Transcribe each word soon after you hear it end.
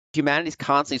Humanity's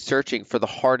constantly searching for the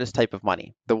hardest type of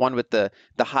money, the one with the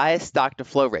highest stock to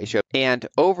flow ratio. And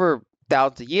over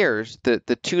thousands of years,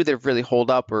 the two that really hold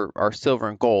up are silver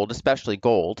and gold, especially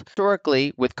gold.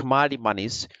 Historically, with commodity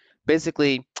monies,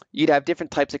 basically you'd have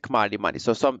different types of commodity money.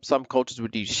 So some cultures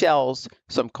would use shells,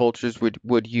 some cultures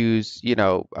would use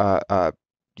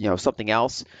something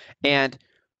else. And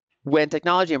when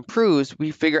technology improves,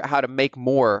 we figure out how to make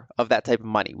more of that type of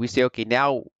money. We say, okay,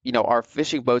 now, our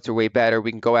fishing boats are way better. We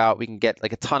can go out, we can get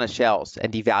like a ton of shells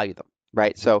and devalue them,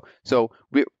 right? So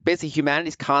we basically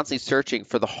humanity's constantly searching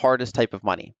for the hardest type of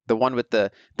money, the one with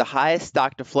the highest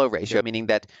stock to flow ratio, meaning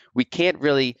that we can't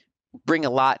really bring a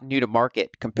lot new to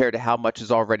market compared to how much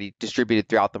is already distributed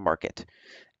throughout the market.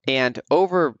 And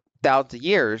over thousands of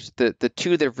years, the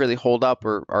two that really hold up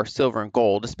are silver and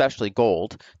gold, especially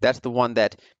gold. That's the one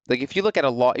that, like, if you look at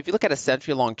a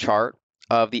century-long chart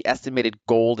of the estimated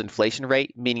gold inflation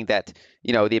rate, meaning that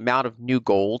the amount of new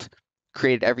gold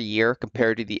created every year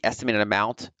compared to the estimated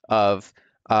amount of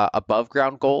above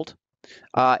ground gold,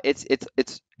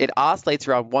 it oscillates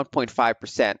around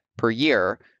 1.5% per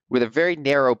year with a very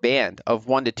narrow band of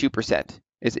 1 to 2%.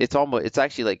 It's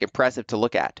actually like impressive to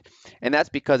look at, and that's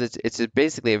because it's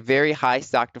basically a very high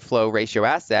stock to flow ratio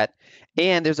asset,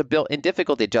 and there's a built-in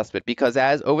difficulty adjustment because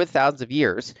as over thousands of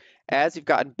years, as we've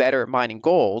gotten better at mining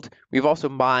gold, we've also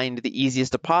mined the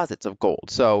easiest deposits of gold.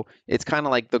 So it's kind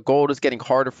of like the gold is getting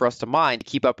harder for us to mine to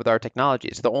keep up with our technology.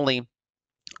 It's the only,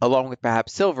 along with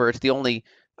perhaps silver, it's the only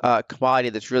commodity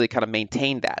that's really kind of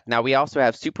maintained that. Now we also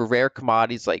have super rare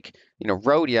commodities like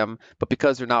rhodium, but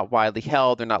because they're not widely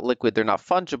held, they're not liquid, they're not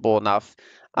fungible enough.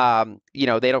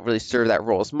 They don't really serve that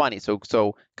role as money. So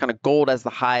kind of gold as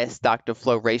the highest stock to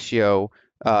flow ratio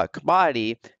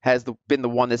commodity has been the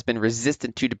one that's been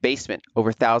resistant to debasement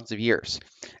over thousands of years.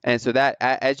 And so that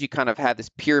as you kind of have this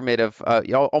pyramid of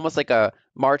almost like a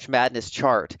March Madness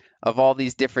chart of all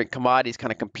these different commodities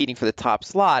kind of competing for the top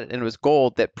slot, and it was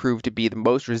gold that proved to be the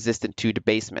most resistant to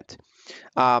debasement.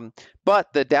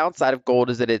 But the downside of gold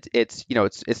is that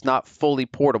it's not fully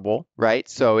portable, right?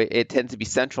 So it tends to be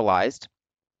centralized.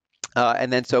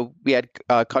 And then so we had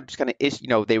countries kind of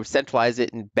issue, they would centralize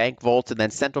it in bank vaults and then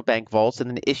central bank vaults and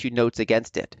then issue notes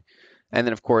against it. And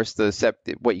then, of course,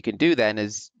 what you can do then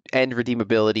is end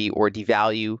redeemability or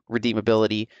devalue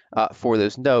redeemability for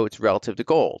those notes relative to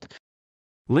gold.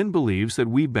 Lyn believes that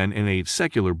we've been in a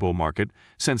secular bull market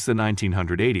since the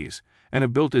 1980s and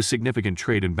have built a significant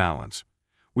trade imbalance.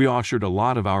 We offshored a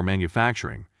lot of our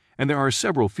manufacturing, and there are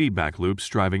several feedback loops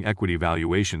driving equity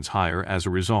valuations higher as a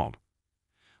result.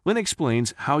 Lyn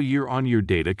explains how year-on-year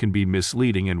data can be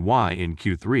misleading and why, in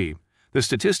Q3, the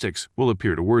statistics will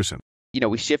appear to worsen.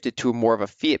 We shifted to more of a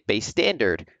fiat-based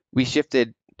standard. We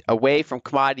shifted away from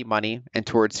commodity money and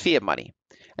towards fiat money.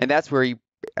 And that's where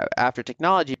after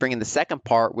technology, bring in the second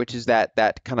part, which is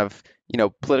that kind of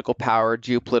political power,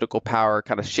 geopolitical power,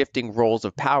 kind of shifting roles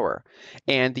of power.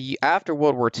 And after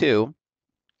World War II,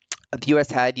 the U.S.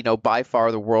 had by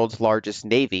far the world's largest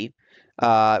navy.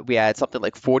 We had something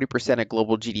like 40% of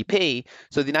global GDP.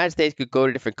 So the United States could go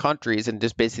to different countries and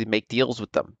just basically make deals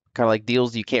with them, kind of like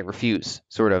deals you can't refuse,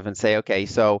 sort of, and say, okay,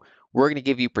 so we're going to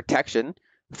give you protection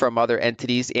from other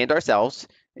entities and ourselves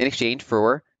in exchange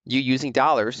for you using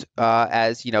dollars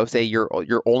as, say you're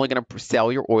only going to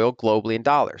sell your oil globally in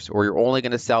dollars, or you're only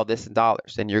going to sell this in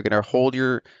dollars, and you're going to hold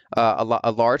your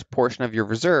a large portion of your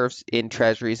reserves in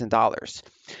treasuries and dollars.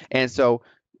 And so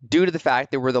due to the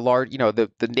fact that we're the large,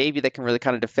 the Navy that can really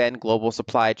kind of defend global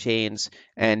supply chains,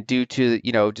 and due to,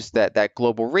 just that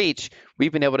global reach,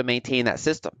 we've been able to maintain that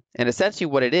system. And essentially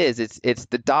what it is, it's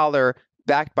the dollar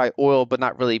backed by oil, but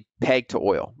not really pegged to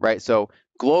oil, right? So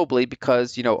globally,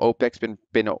 because, OPEC's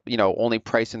been only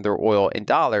pricing their oil in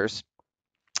dollars,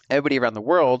 everybody around the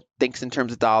world thinks in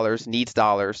terms of dollars, needs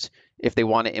dollars if they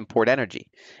want to import energy.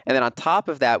 And then on top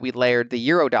of that, we layered the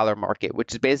euro dollar market,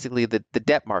 which is basically the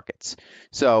debt markets.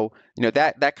 So,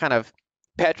 that kind of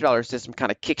petrodollar system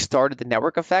kind of kickstarted the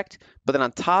network effect. But then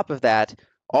on top of that,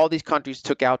 all these countries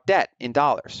took out debt in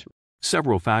dollars.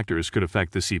 Several factors could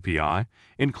affect the CPI,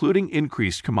 including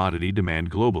increased commodity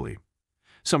demand globally.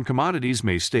 Some commodities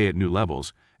may stay at new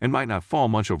levels and might not fall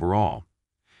much overall.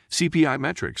 CPI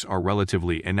metrics are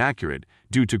relatively inaccurate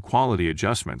due to quality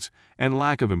adjustments and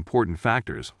lack of important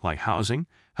factors like housing,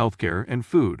 healthcare, and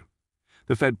food.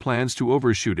 The Fed plans to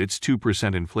overshoot its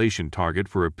 2% inflation target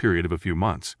for a period of a few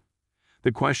months.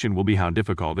 The question will be how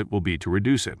difficult it will be to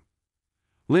reduce it.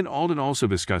 Lyn Alden also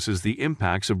discusses the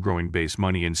impacts of growing base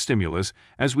money and stimulus,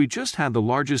 as we just had the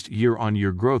largest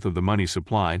year-on-year growth of the money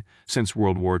supply since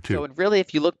World War II. So really,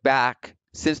 if you look back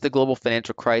since the global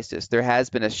financial crisis, there has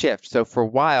been a shift. So for a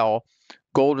while,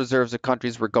 gold reserves of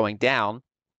countries were going down,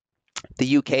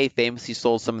 The UK famously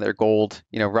sold some of their gold,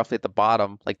 roughly at the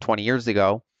bottom, like 20 years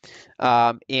ago.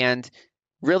 And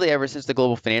really, ever since the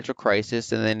global financial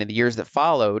crisis, and then in the years that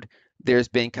followed, there's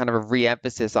been kind of a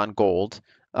re-emphasis on gold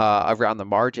around the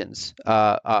margins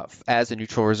as a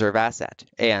neutral reserve asset.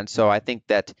 And so I think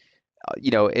that,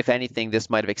 if anything, this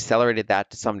might have accelerated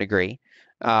that to some degree.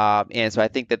 And so I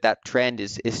think that that trend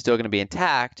is still going to be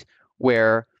intact,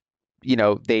 where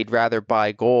they'd rather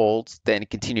buy gold than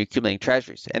continue accumulating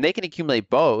treasuries. And they can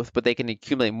accumulate both, but they can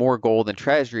accumulate more gold than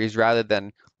treasuries rather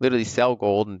than literally sell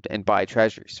gold and buy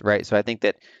treasuries, right? So I think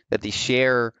that the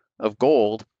share of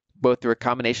gold, both through a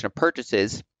combination of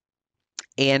purchases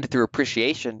and through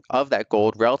appreciation of that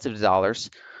gold relative to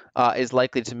dollars, is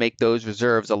likely to make those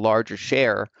reserves a larger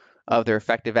share of their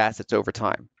effective assets over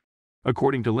time.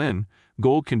 According to Lyn,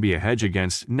 gold can be a hedge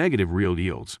against negative real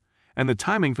yields, and the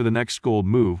timing for the next gold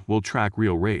move will track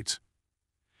real rates.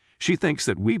 She thinks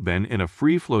that we've been in a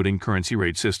free-floating currency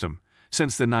rate system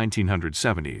since the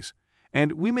 1970s,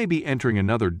 and we may be entering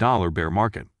another dollar bear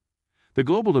market. The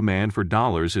global demand for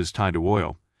dollars is tied to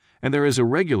oil, and there is a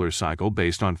regular cycle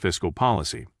based on fiscal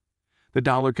policy. The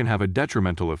dollar can have a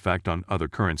detrimental effect on other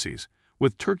currencies,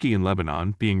 with Turkey and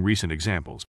Lebanon being recent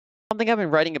examples. Something I've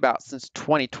been writing about since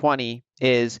 2020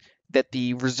 is that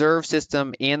the reserve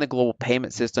system and the global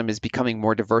payment system is becoming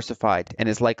more diversified and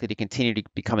is likely to continue to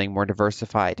becoming more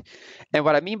diversified. And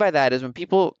what I mean by that is when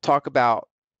people talk about,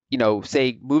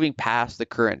 say moving past the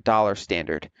current dollar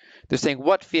standard, they're saying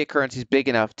what fiat currency is big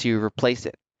enough to replace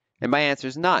it? And my answer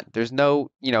is none. There's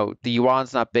no, the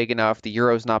yuan's not big enough, the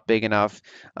euro's not big enough.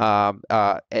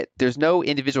 There's no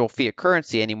individual fiat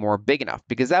currency anymore big enough,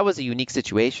 because that was a unique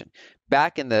situation.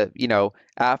 Back in the,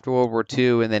 after World War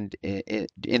II and then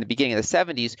in the beginning of the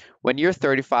 70s, when you're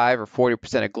 35 or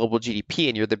 40% of global GDP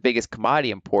and you're the biggest commodity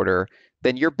importer,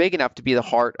 then you're big enough to be the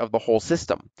heart of the whole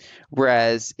system.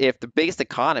 Whereas if the biggest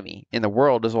economy in the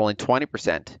world is only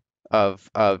 20% of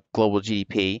global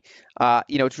GDP,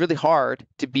 it's really hard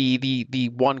to be the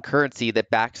one currency that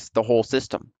backs the whole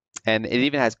system. And it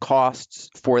even has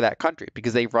costs for that country,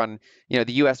 because they run,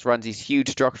 the US runs these huge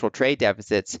structural trade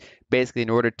deficits basically in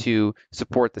order to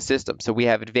support the system. So we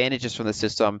have advantages from the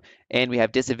system and we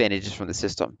have disadvantages from the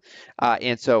system.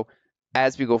 And so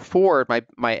as we go forward,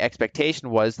 my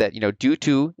expectation was that, due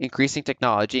to increasing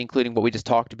technology, including what we just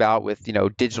talked about with,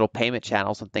 digital payment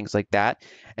channels and things like that,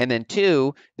 and then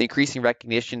two, the increasing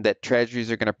recognition that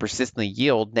treasuries are going to persistently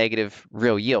yield negative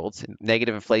real yields,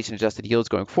 negative inflation-adjusted yields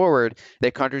going forward,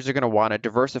 that countries are going to want to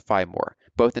diversify more,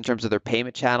 both in terms of their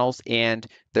payment channels and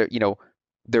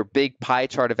their big pie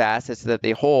chart of assets that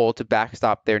they hold to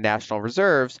backstop their national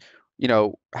reserves.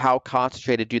 How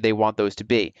concentrated do they want those to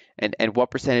be? And what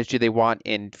percentage do they want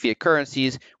in fiat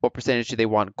currencies? What percentage do they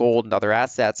want gold and other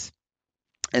assets?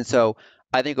 And so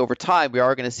I think over time, we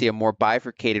are going to see a more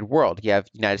bifurcated world. You have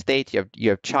the United States, you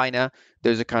have China.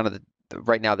 Those are kind of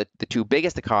right now the two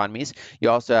biggest economies. You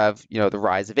also have, the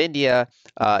rise of India.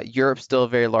 Europe's still a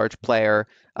very large player.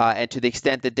 And to the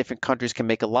extent that different countries can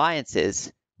make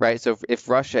alliances, right? So if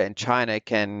Russia and China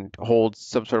can hold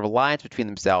some sort of alliance between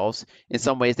themselves, in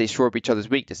some ways they shore up each other's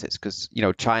weaknesses, because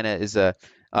China is a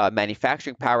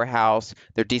manufacturing powerhouse.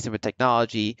 They're decent with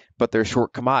technology, but they're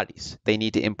short commodities. They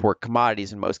need to import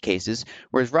commodities in most cases,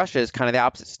 whereas Russia is kind of the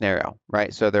opposite scenario,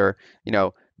 right? So they're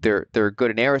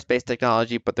good in aerospace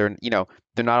technology, but they're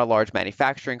not a large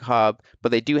manufacturing hub,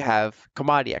 but they do have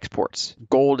commodity exports.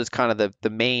 Gold is kind of the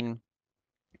main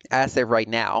asset right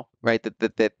now, right,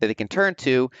 that they can turn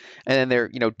to. And then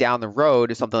they're, down the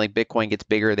road, if something like Bitcoin gets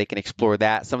bigger, they can explore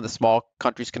that. Some of the small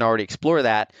countries can already explore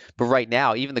that. But right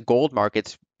now, even the gold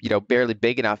market's, barely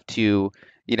big enough to,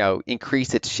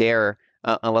 increase its share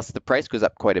unless the price goes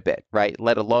up quite a bit, right?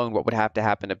 Let alone what would have to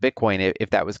happen to Bitcoin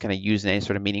if that was kind of used in any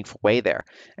sort of meaningful way there.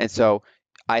 And so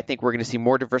I think we're going to see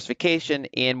more diversification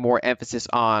and more emphasis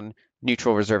on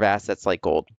neutral reserve assets like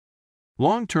gold.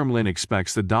 Long-term Lyn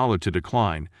expects the dollar to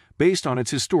decline based on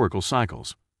its historical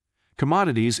cycles.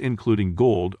 Commodities, including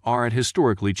gold, are at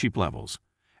historically cheap levels,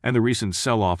 and the recent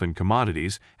sell-off in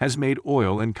commodities has made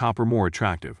oil and copper more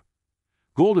attractive.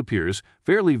 Gold appears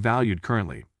fairly valued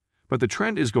currently, but the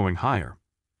trend is going higher.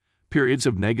 Periods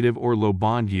of negative or low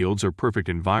bond yields are perfect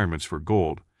environments for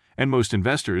gold, and most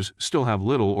investors still have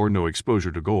little or no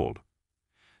exposure to gold.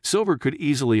 Silver could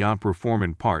easily outperform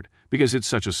in part because it's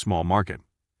such a small market.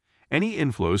 Any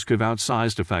inflows could have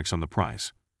outsized effects on the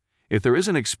price. If there is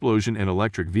an explosion in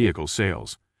electric vehicle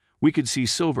sales, we could see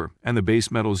silver and the base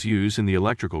metals used in the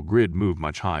electrical grid move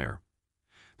much higher.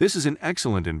 This is an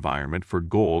excellent environment for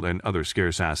gold and other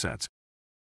scarce assets.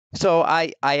 So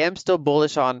I am still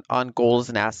bullish on gold as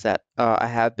an asset. I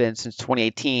have been since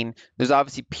 2018. There's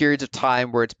obviously periods of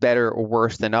time where it's better or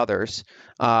worse than others.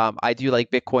 I do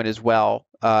like Bitcoin as well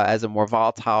as a more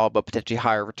volatile but potentially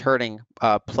higher returning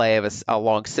play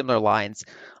along similar lines.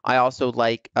 I also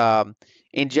like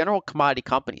in general commodity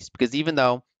companies because even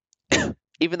though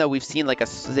we've seen like a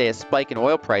spike in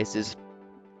oil prices,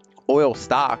 oil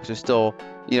stocks are still,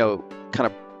 kind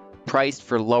of priced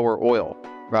for lower oil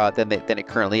than it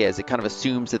currently is. It kind of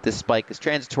assumes that this spike is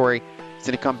transitory, it's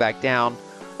going to come back down.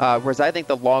 Whereas I think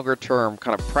the longer term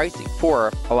kind of pricing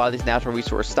for a lot of these natural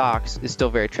resource stocks is still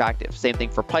very attractive. Same thing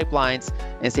for pipelines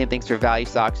and same things for value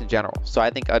stocks in general. So I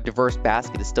think a diverse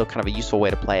basket is still kind of a useful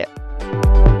way to play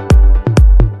it.